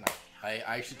can't. I cannot. I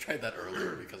actually tried that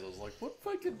earlier because I was like, what if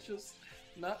I could just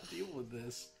not deal with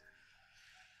this?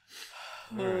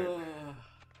 Alright.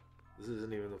 This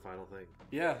isn't even the final thing.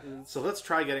 Yeah. So let's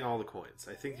try getting all the coins.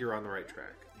 I think you're on the right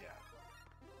track. Yeah.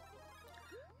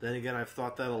 Then again, I've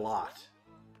thought that a lot.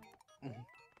 Mm-hmm.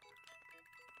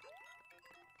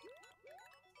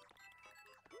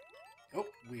 Oh,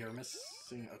 we are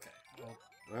missing... Okay. Well,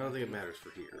 I don't think it matters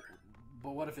for here.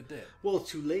 But what if it did? Well,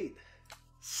 it's too late.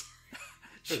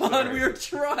 Sean, we were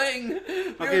trying!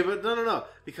 Okay, but no.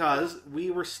 Because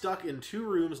we were stuck in two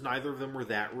rooms, neither of them were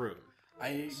that room.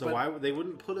 Why would they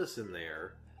wouldn't put us in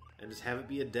there and just have it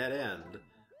be a dead end?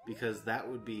 Because that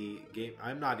would be game.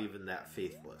 I'm not even that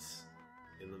faithless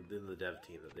in the dev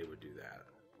team that they would do that.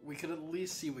 We could at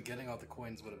least see what getting all the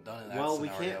coins would have done in that Well,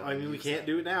 scenario. we can't. I mean, we can't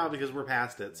do it now because we're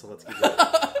past it. So let's keep going.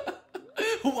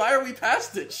 Why are we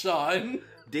past it, Sean?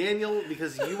 Daniel,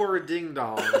 because you are a ding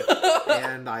dong,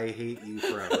 and I hate you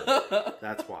forever.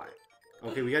 That's why.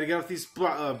 Okay, we got to get off these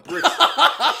bricks.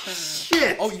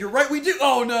 Shit! Oh, you're right. We do.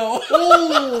 Oh no!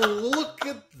 Oh, look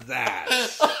at that!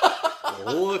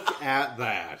 Look at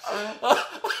that!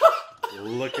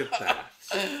 Look at that!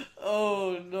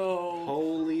 Oh no!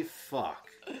 Holy fuck!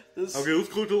 Okay, let's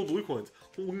collect all the blue coins.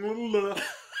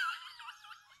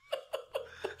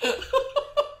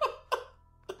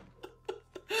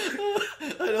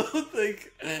 I don't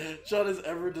think Sean has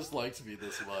ever disliked me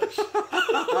this much.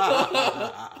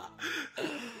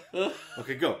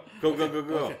 Okay, go.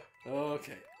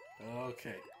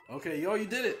 Okay. Yo, you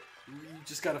did it. You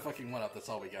just got a fucking 1-up. That's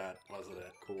all we got, wasn't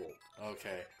it? Cool.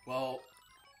 Okay. Well,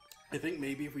 I think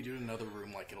maybe if we do another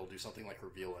room, like it'll do something like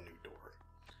reveal a new door.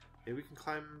 Maybe we can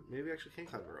climb. Maybe we actually can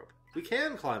climb the rope. We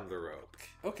can climb the rope.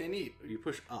 Okay, neat. You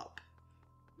push up.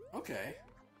 Okay.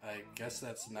 I guess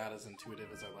that's not as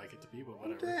intuitive as I'd like it to be, but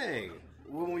whatever. Dang.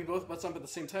 When we both butt stomp at the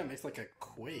same time, it makes like a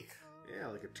quake. Yeah,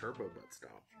 like a turbo butt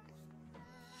stomp.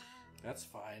 That's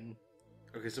fine.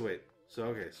 Okay, so wait.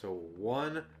 So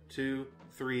 1, 2,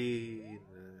 3.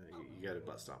 You got to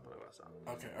butt stomp when I butt stomp.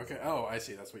 Okay. Oh, I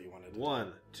see. That's what you wanted.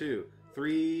 1, 2,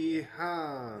 3.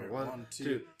 Ha. Okay, 1,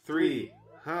 2, 3.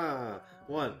 Ha.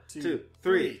 1, 2,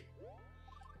 3.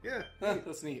 Yeah.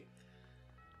 That's neat.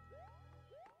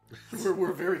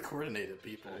 We're very coordinated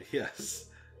people. Yes.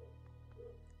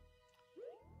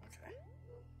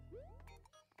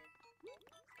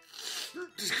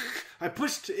 I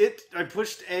pushed it. I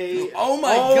pushed A. Oh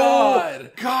my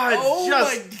god! God! Oh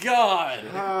my god!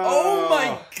 Oh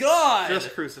my god!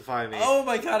 Just crucify me. Oh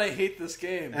my god! I hate this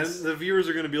game. And the viewers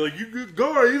are going to be like, "You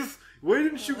guys, why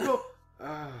didn't you go?"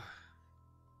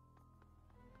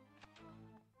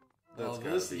 Well,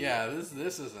 this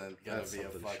isn't gonna be a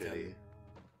fucking. Shitty.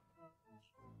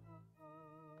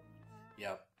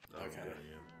 Yep. Oh, Okay.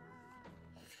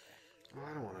 Oh,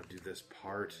 I don't want to do this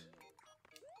part.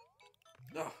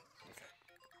 Oh. Okay.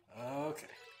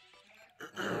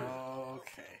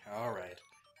 Okay. All right.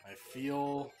 I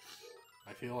feel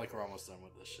like we're almost done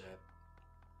with this shit.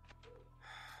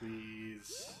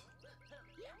 Please.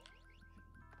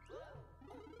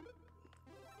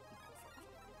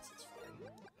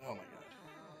 Oh my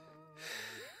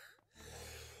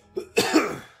god.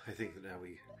 I think that now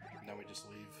we just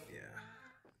leave. Yeah.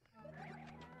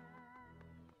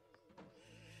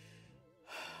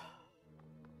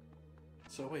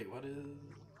 So wait, what is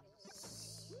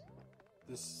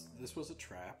this? This was a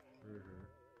trap. Mm-hmm.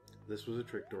 This was a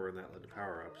trick door, and that led to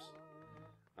power-ups.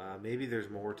 Maybe there's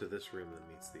more to this room than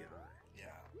meets the eye. Yeah.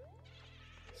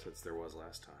 Since there was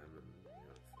last time, and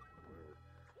whatever.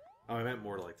 Oh, I meant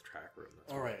more to like the track room.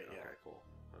 That's All right. Okay, Yeah. cool.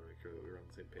 I want to make sure that we were on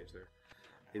the same page there.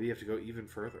 Maybe you have to go even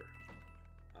further.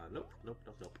 Nope.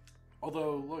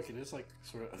 Although, look, it is like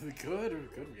sort of good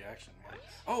reaction. Man.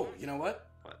 Oh, you know what?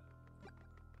 What?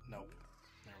 Nope.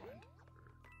 Never mind.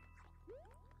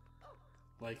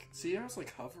 Like, see how it's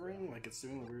like hovering? Like it's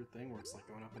doing a weird thing where it's like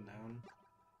going up and down.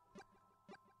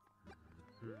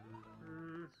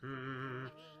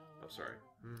 Oh, sorry.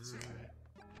 It's okay.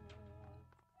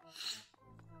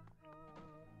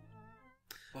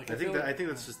 Like, I think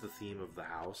that's just the theme of the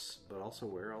house, but also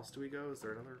where else do we go? Is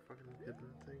there another fucking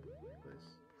hidden thing in this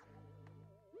place?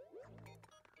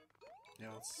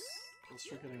 Yeah, let's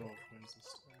try getting all the coins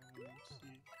this time. Let's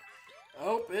see.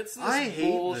 Oh, it's this I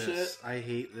hate bullshit. this. I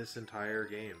hate this entire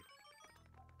game.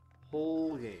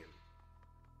 Whole game.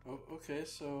 Oh, okay,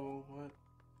 so what?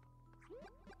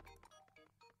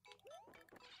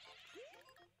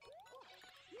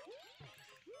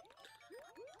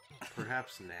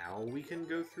 Perhaps now we can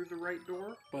go through the right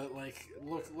door? But like,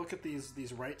 look at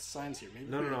these right signs here. Maybe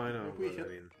No, I know. Maybe we hit. I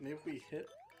mean, Maybe we hit.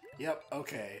 Yep.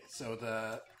 Okay. So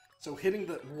hitting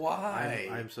the why?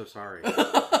 I'm so sorry.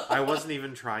 I wasn't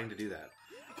even trying to do that.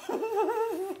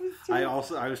 I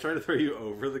was trying to throw you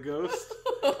over the ghost.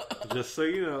 Just so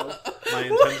you know, my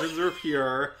intentions are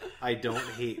pure. I don't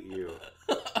hate you.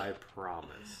 I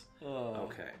promise.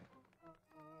 Okay.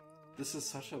 This is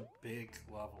such a big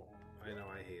level. I know,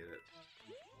 I hate it.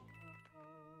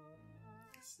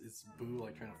 It's Boo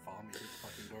like trying to follow me through the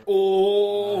fucking door.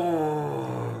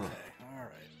 Oh. Okay. All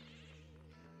right.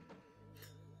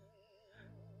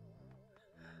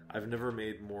 I've never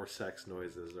made more sex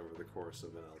noises over the course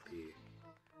of an LP.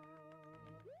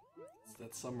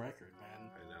 That's some record, man.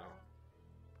 I know.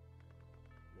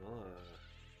 Well,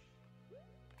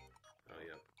 oh,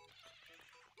 yep.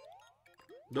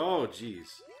 Oh,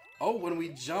 jeez. Oh, when we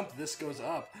jump, this goes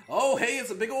up. Oh, hey, it's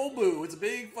a big old Boo. It's a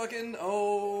big fucking...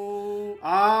 Oh...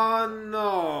 Ah,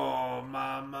 no,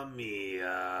 mamma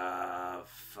mia.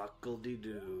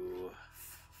 Fuckle-de-doo.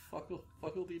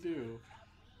 Fuckle-de-doo.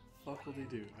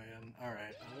 Fuckle-de-doo, man.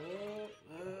 Alright.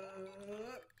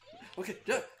 Okay.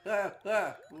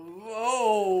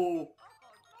 Oh!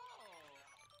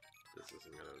 This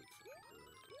isn't gonna...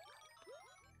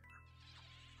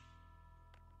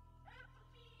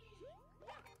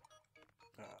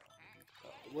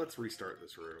 Let's restart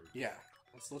this room. Yeah.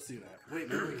 Let's do that. Wait,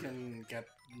 maybe we can get...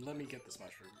 Let me get this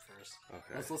mushroom first.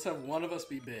 Okay. Let's have one of us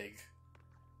be big.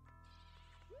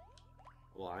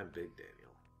 Well, I'm Big Daniel.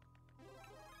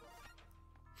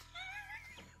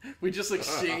 We just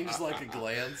exchanged like a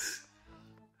glance.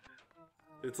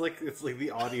 It's like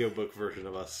the audiobook version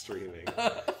of us streaming.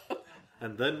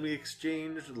 And then we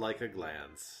exchanged like a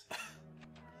glance.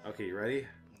 Okay, you ready?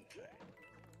 Okay.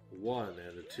 1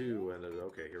 and a 2 and a...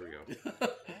 Okay, here we go.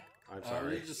 I'm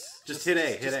sorry. Just hit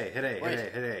A, hit A, hit A, hit A,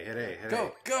 hit A, hit A, hit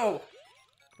A. Go!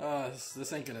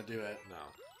 This ain't gonna do it. No.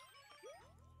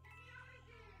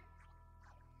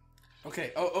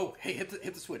 Okay. Oh! Hey, hit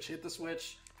the switch. Hit the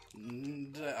switch.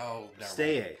 Oh, never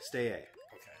Stay mind. A, stay A. Okay.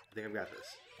 I think I've got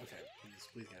this. Okay.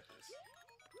 Please get this.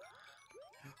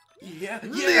 Yeah.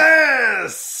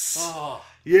 Yes! Oh.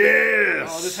 Yes!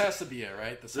 Oh, this has to be it,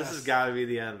 right? This has got to be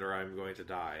the end, or I'm going to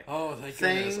die. Oh, thank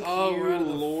Thank goodness. Oh, you, we're out of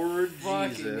the Lord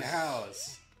fucking Jesus.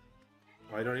 house.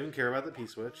 Oh, I don't even care about the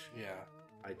P-switch. Yeah.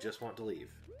 I just want to leave.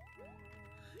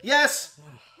 Yes!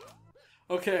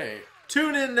 Okay.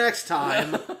 Tune in next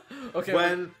time Okay.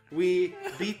 when we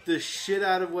beat the shit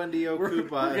out of Wendy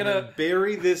Okupa and then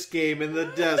bury this game in the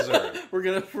desert. We're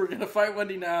gonna fight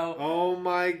Wendy now. Oh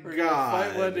my We're god. gonna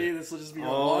fight Wendy. This will just be our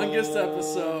longest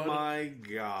episode. Oh my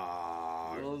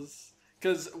god.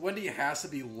 Because Wendy has to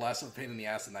be less of a pain in the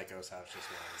ass than that ghost house just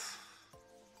was.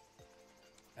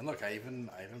 And look, I even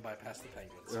bypassed the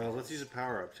penguins. Well, let's use a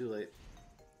power up. Too late.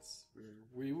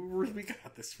 We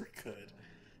got this. We're good.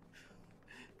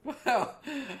 Wow,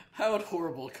 how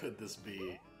horrible could this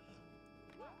be?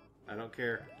 I don't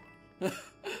care.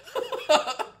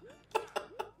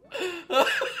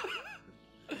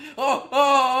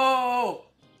 Oh!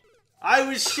 I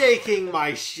was shaking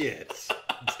my shit.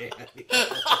 Danny.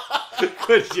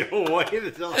 Could you wait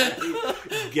until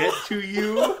I get to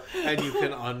you and you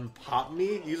can unpop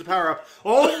me? Use a power up.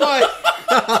 Oh my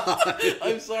god!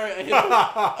 I'm sorry,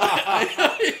 I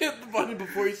hit the button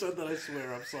before you said that, I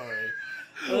swear, I'm sorry.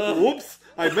 Whoops,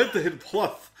 I meant to hit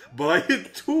plus, but I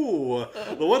hit 2.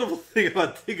 The wonderful thing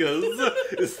about diggers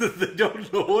is that they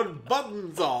don't know what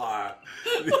buttons are.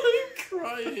 I'm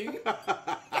crying.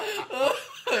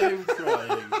 I'm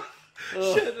crying.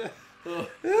 Shit.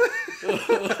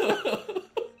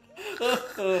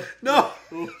 No!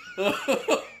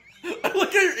 I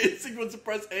look at your instinct was to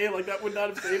press A, like that would not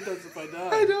have saved us if I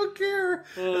died. I don't care.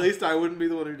 At least I wouldn't be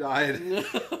the one who died.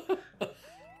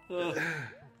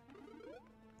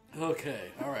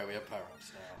 Okay, alright, we have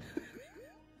power-ups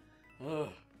now.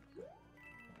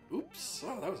 Oops.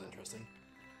 Oh, that was interesting.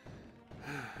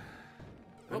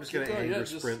 I'm just gonna anger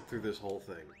sprint through this whole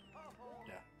thing.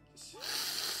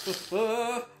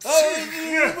 Yeah.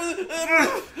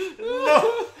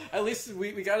 No! At least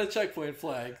we got a checkpoint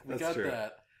flag. We That's got true.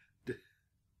 that.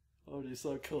 Oh, you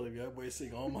stop killing me. I'm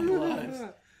wasting all my lives.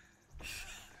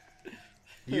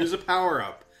 Use a power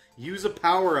up. Use a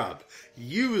power up.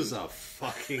 Use a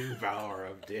fucking power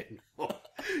up, Daniel.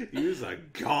 Use a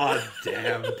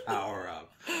goddamn power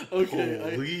up.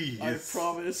 Okay, please. I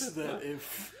promise that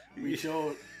if we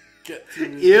don't get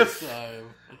through this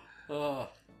time,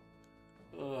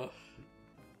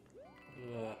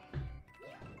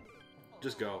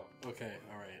 just go. okay,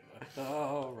 alright. I'm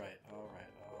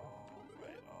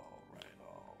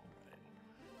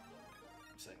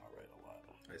saying alright a lot.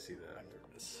 I see that. I'm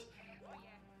nervous.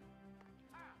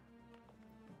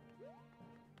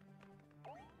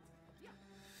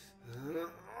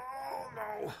 Oh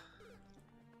no.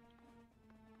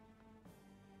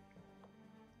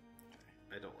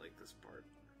 I don't like this part.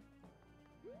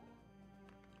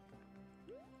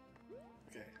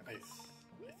 Okay, I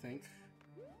think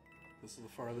this is the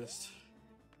farthest.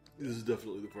 This is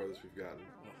definitely the farthest we've gotten.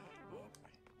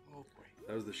 Oh boy.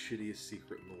 That was the shittiest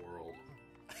secret in the world.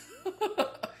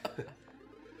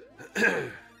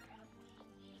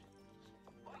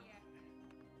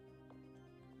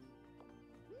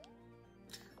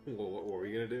 Well, what were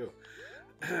we gonna do?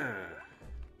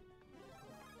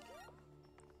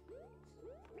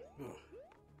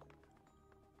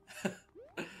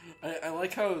 I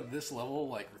like how this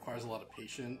level requires a lot of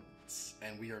patience,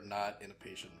 and we are not in a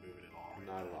patient mood at all.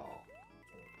 Not at all.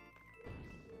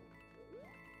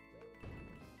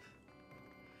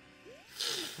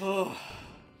 Oh.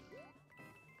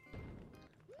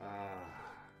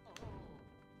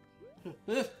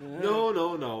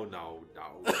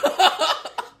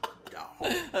 No.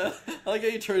 I like how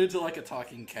you turn into like a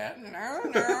talking cat. No.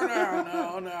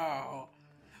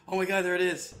 Oh my god, there it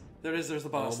is. There's the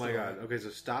boss. Oh my god. Okay, so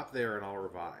stop there and I'll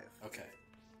revive. Okay.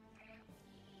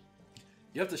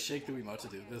 You have to shake the Wiimote to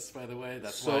do this, by the way.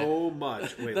 That's so why,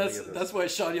 much. Wait, that's why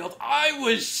Sean yelled, I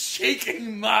was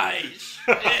shaking my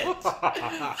shit!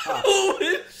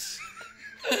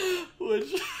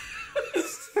 which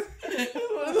is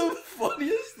one of the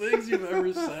funniest things you've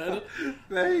ever said.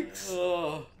 Thanks.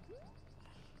 Oh.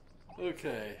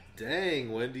 Okay.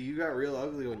 Dang, Wendy, you got real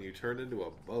ugly when you turned into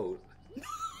a boat.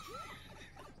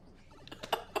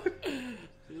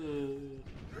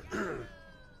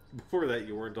 Before that,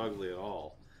 you weren't ugly at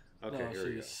all. Okay, no, here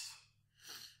we go.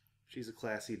 She's a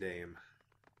classy dame.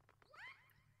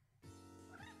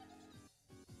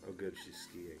 Oh, good, she's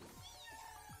skiing.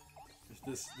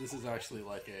 This is actually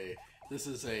like a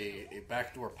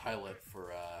backdoor pilot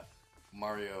for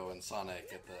Mario and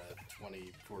Sonic at the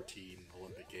 2014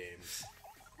 Olympic Games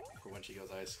for when she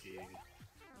goes ice skiing.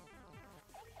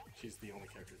 She's the only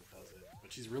character that does it,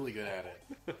 but she's really good at it.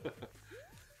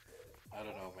 I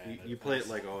don't know, man. You play it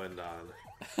like Owen Don.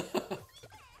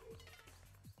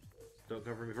 Don't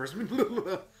come for me first.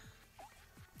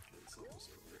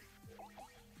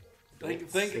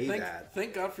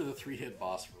 Thank God for the 3-hit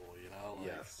boss rule, you know?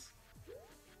 Yes.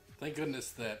 Thank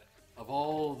goodness that Of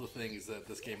all the things that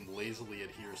this game lazily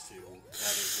adheres to, that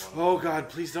is one of Oh them. god,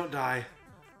 please don't die.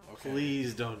 Okay.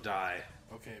 Please don't die.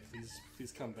 Okay,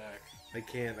 please come back. I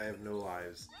can't, I have no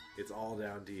lives. It's all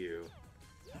down to you.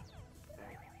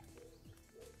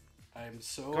 I'm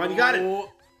so Come on, you got it!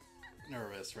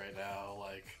 nervous right now,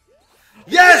 like...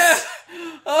 Yes!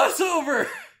 Yeah! Oh, it's over!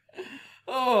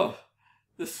 Oh,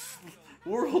 this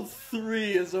World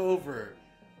 3 is over.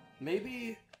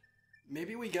 Maybe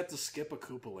we get to skip a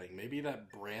Koopaling. Maybe that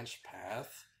branch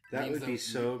path That would be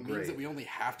so means great. that we only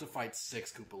have to fight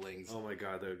 6 Koopalings Oh my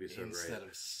god, that would be so instead great.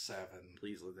 of 7.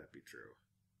 Please let that be true.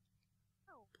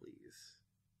 Please.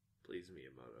 Please,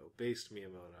 Miyamoto. Based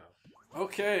Miyamoto.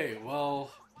 Okay,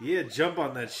 well... Yeah, jump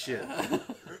on that shit.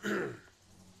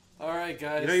 Alright,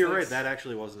 guys. You know, you're right. That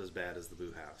actually wasn't as bad as the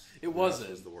Boo House. It Boo wasn't.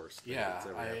 House was the worst thing Yeah, that's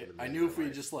ever happened to me I in knew my if we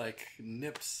life. just, like,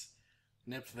 nipped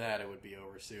that, it would be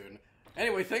over soon.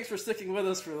 Anyway, thanks for sticking with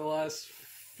us for the last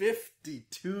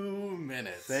 52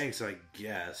 minutes. Thanks, I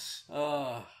guess.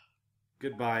 Uh,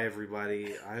 Goodbye,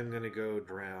 everybody. I'm gonna go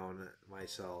drown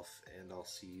myself, and I'll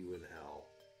see you in hell.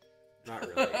 Not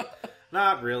really.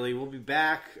 Not really. We'll be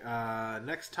back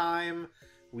next time.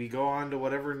 We go on to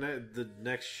whatever the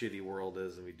next shitty world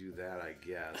is, and we do that, I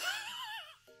guess.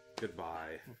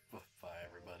 Goodbye. Bye,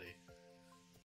 everybody.